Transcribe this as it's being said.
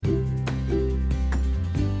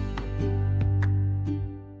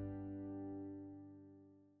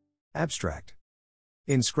Abstract.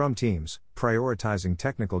 In Scrum teams, prioritizing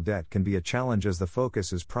technical debt can be a challenge as the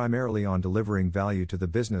focus is primarily on delivering value to the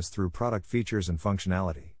business through product features and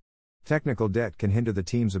functionality. Technical debt can hinder the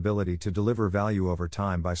team's ability to deliver value over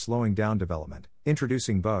time by slowing down development,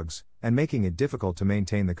 introducing bugs, and making it difficult to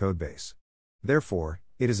maintain the codebase. Therefore,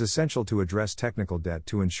 it is essential to address technical debt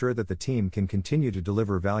to ensure that the team can continue to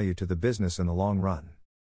deliver value to the business in the long run.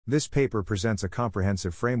 This paper presents a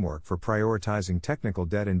comprehensive framework for prioritizing technical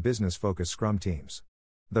debt in business-focused Scrum teams.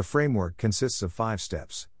 The framework consists of 5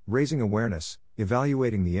 steps: raising awareness,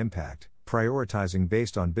 evaluating the impact, prioritizing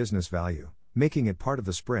based on business value, making it part of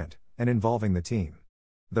the sprint, and involving the team.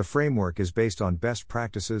 The framework is based on best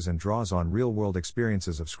practices and draws on real-world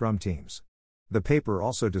experiences of Scrum teams. The paper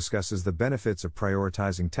also discusses the benefits of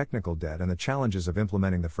prioritizing technical debt and the challenges of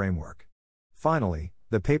implementing the framework. Finally,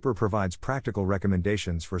 the paper provides practical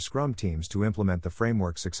recommendations for Scrum teams to implement the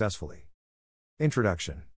framework successfully.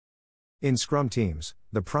 Introduction. In Scrum teams,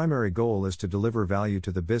 the primary goal is to deliver value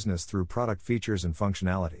to the business through product features and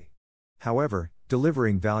functionality. However,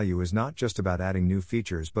 delivering value is not just about adding new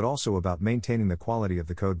features but also about maintaining the quality of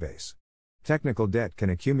the codebase. Technical debt can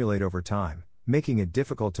accumulate over time, making it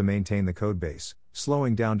difficult to maintain the codebase,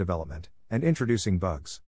 slowing down development, and introducing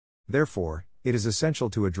bugs. Therefore, it is essential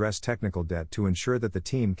to address technical debt to ensure that the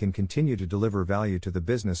team can continue to deliver value to the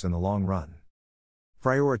business in the long run.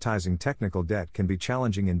 Prioritizing technical debt can be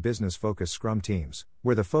challenging in business-focused Scrum teams,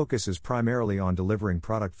 where the focus is primarily on delivering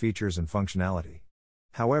product features and functionality.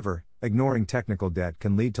 However, ignoring technical debt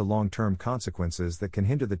can lead to long-term consequences that can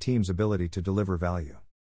hinder the team's ability to deliver value.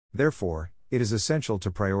 Therefore, it is essential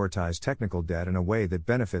to prioritize technical debt in a way that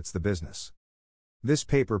benefits the business. This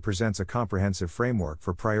paper presents a comprehensive framework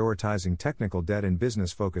for prioritizing technical debt in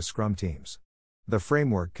business-focused Scrum teams. The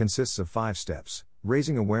framework consists of 5 steps: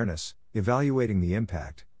 raising awareness, evaluating the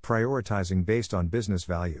impact, prioritizing based on business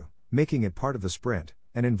value, making it part of the sprint,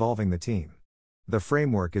 and involving the team. The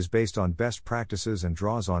framework is based on best practices and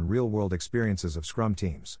draws on real-world experiences of Scrum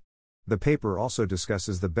teams. The paper also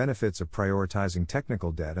discusses the benefits of prioritizing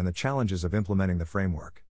technical debt and the challenges of implementing the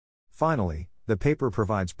framework. Finally, the paper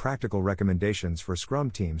provides practical recommendations for Scrum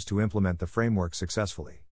teams to implement the framework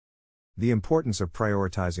successfully. The importance of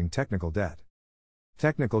prioritizing technical debt.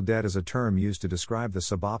 Technical debt is a term used to describe the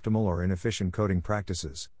suboptimal or inefficient coding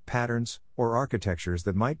practices, patterns, or architectures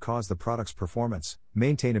that might cause the product's performance,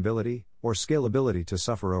 maintainability, or scalability to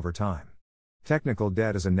suffer over time. Technical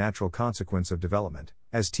debt is a natural consequence of development,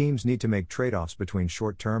 as teams need to make trade-offs between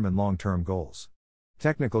short-term and long-term goals.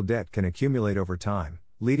 Technical debt can accumulate over time,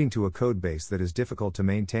 leading to a code base that is difficult to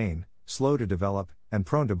maintain, slow to develop, and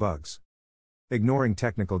prone to bugs. Ignoring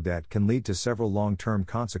technical debt can lead to several long-term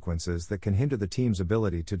consequences that can hinder the team's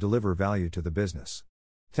ability to deliver value to the business.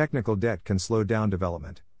 Technical debt can slow down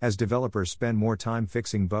development, as developers spend more time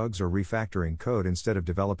fixing bugs or refactoring code instead of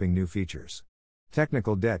developing new features.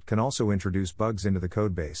 Technical debt can also introduce bugs into the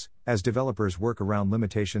codebase, as developers work around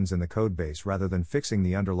limitations in the codebase rather than fixing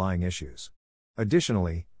the underlying issues.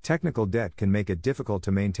 Additionally, technical debt can make it difficult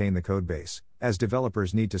to maintain the codebase, as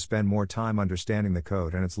developers need to spend more time understanding the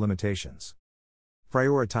code and its limitations.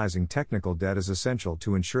 Prioritizing technical debt is essential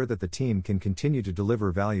to ensure that the team can continue to deliver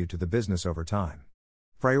value to the business over time.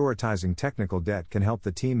 Prioritizing technical debt can help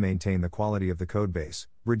the team maintain the quality of the codebase,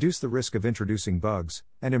 reduce the risk of introducing bugs,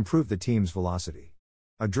 and improve the team's velocity.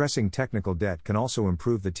 Addressing technical debt can also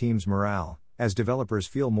improve the team's morale, as developers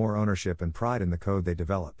feel more ownership and pride in the code they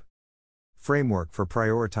develop. Framework for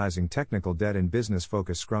prioritizing technical debt in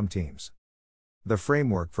business-focused Scrum teams. The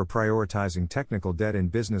framework for prioritizing technical debt in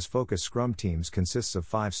business-focused Scrum teams consists of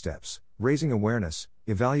 5 steps: raising awareness,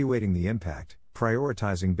 evaluating the impact,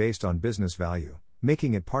 prioritizing based on business value,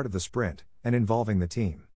 making it part of the sprint, and involving the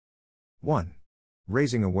team. 1.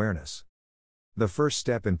 Raising awareness. The first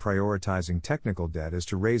step in prioritizing technical debt is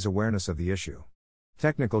to raise awareness of the issue.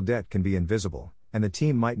 Technical debt can be invisible, and the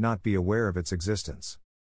team might not be aware of its existence.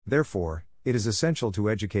 Therefore, it is essential to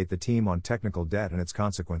educate the team on technical debt and its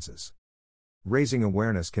consequences. Raising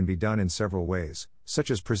awareness can be done in several ways,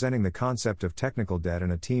 such as presenting the concept of technical debt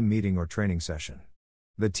in a team meeting or training session.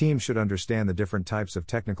 The team should understand the different types of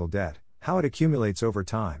technical debt, how it accumulates over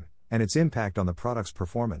time, and its impact on the product's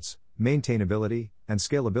performance, maintainability, and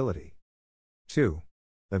scalability. 2.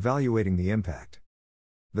 Evaluating the impact.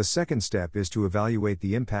 The second step is to evaluate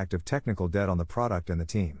the impact of technical debt on the product and the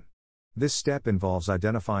team. This step involves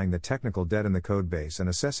identifying the technical debt in the codebase and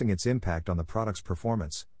assessing its impact on the product's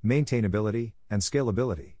performance, maintainability, and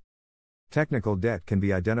scalability. Technical debt can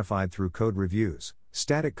be identified through code reviews,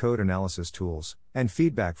 static code analysis tools, and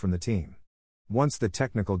feedback from the team. Once the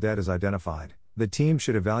technical debt is identified, the team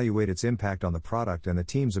should evaluate its impact on the product and the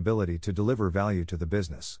team's ability to deliver value to the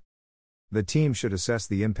business. The team should assess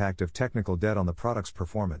the impact of technical debt on the product's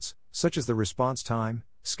performance, such as the response time,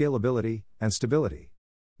 scalability, and stability.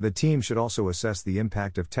 The team should also assess the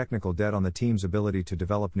impact of technical debt on the team's ability to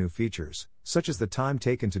develop new features, such as the time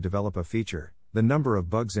taken to develop a feature, the number of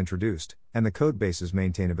bugs introduced, and the codebase's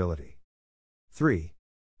maintainability. 3.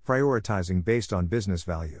 Prioritizing based on business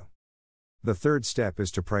value. The third step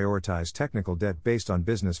is to prioritize technical debt based on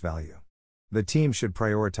business value. The team should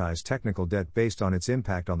prioritize technical debt based on its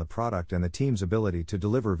impact on the product and the team's ability to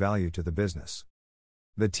deliver value to the business.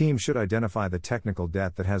 The team should identify the technical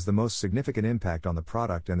debt that has the most significant impact on the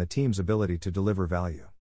product and the team's ability to deliver value.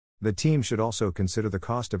 The team should also consider the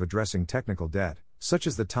cost of addressing technical debt, such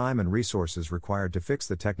as the time and resources required to fix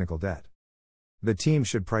the technical debt. The team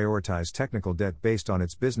should prioritize technical debt based on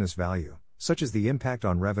its business value, such as the impact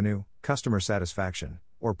on revenue, customer satisfaction,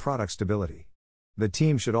 or product stability. The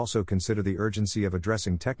team should also consider the urgency of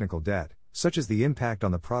addressing technical debt, such as the impact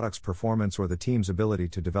on the product's performance or the team's ability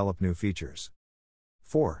to develop new features.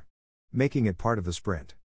 4. Making it part of the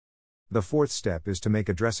sprint. The fourth step is to make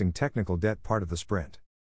addressing technical debt part of the sprint.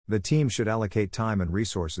 The team should allocate time and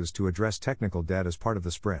resources to address technical debt as part of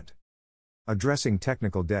the sprint. Addressing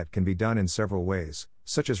technical debt can be done in several ways,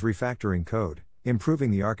 such as refactoring code,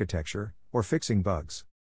 improving the architecture, or fixing bugs.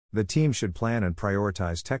 The team should plan and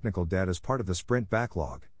prioritize technical debt as part of the sprint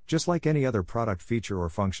backlog, just like any other product feature or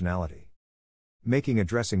functionality. Making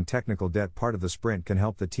addressing technical debt part of the sprint can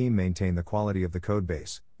help the team maintain the quality of the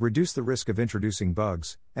codebase, reduce the risk of introducing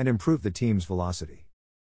bugs, and improve the team's velocity.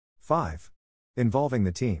 5. Involving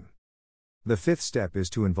the team. The fifth step is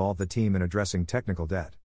to involve the team in addressing technical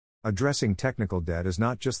debt. Addressing technical debt is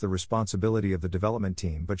not just the responsibility of the development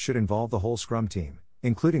team but should involve the whole Scrum team,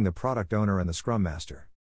 including the product owner and the Scrum Master.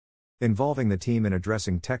 Involving the team in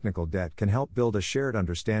addressing technical debt can help build a shared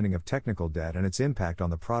understanding of technical debt and its impact on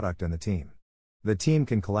the product and the team. The team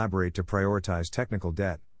can collaborate to prioritize technical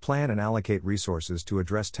debt, plan and allocate resources to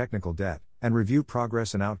address technical debt, and review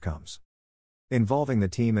progress and outcomes. Involving the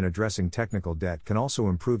team in addressing technical debt can also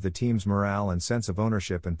improve the team's morale and sense of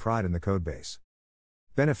ownership and pride in the codebase.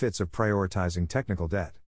 Benefits of prioritizing technical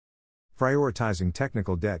debt. Prioritizing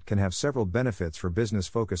technical debt can have several benefits for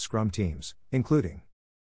business-focused Scrum teams, including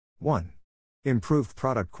 1. Improved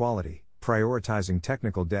product quality. Prioritizing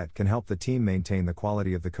technical debt can help the team maintain the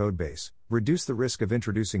quality of the codebase, reduce the risk of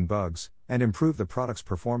introducing bugs, and improve the product's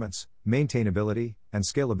performance, maintainability, and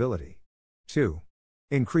scalability. 2.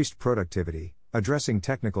 Increased productivity. Addressing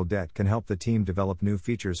technical debt can help the team develop new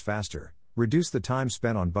features faster, reduce the time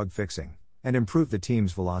spent on bug fixing, and improve the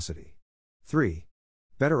team's velocity. 3.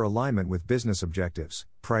 Better alignment with business objectives.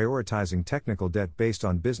 Prioritizing technical debt based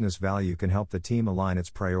on business value can help the team align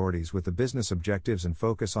its priorities with the business objectives and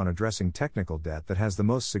focus on addressing technical debt that has the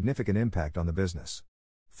most significant impact on the business.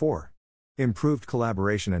 4. Improved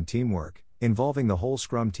collaboration and teamwork. Involving the whole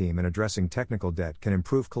Scrum team in addressing technical debt can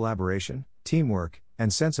improve collaboration, teamwork,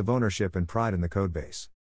 and sense of ownership and pride in the codebase.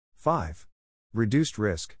 5. Reduced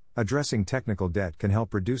risk. Addressing technical debt can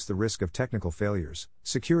help reduce the risk of technical failures,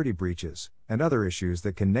 security breaches, and other issues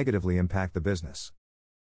that can negatively impact the business.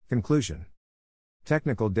 Conclusion.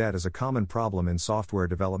 Technical debt is a common problem in software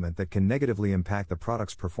development that can negatively impact the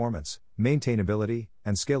product's performance, maintainability,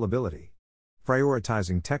 and scalability.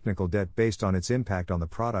 Prioritizing technical debt based on its impact on the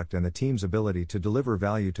product and the team's ability to deliver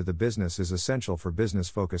value to the business is essential for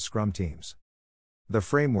business-focused Scrum teams. The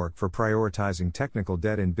framework for prioritizing technical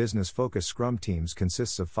debt in business-focused Scrum teams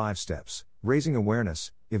consists of 5 steps: raising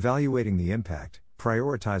awareness, evaluating the impact,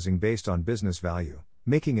 prioritizing based on business value,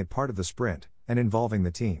 making it part of the sprint, and involving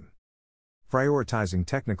the team. Prioritizing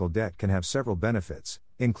technical debt can have several benefits,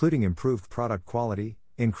 including improved product quality,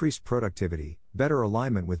 increased productivity, better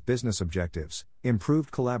alignment with business objectives,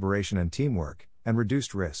 improved collaboration and teamwork, and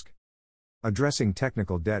reduced risk. Addressing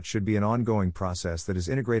technical debt should be an ongoing process that is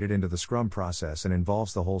integrated into the Scrum process and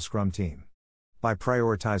involves the whole Scrum team. By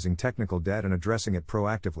prioritizing technical debt and addressing it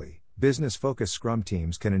proactively, business-focused Scrum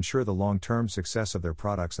teams can ensure the long-term success of their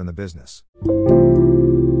products and the business.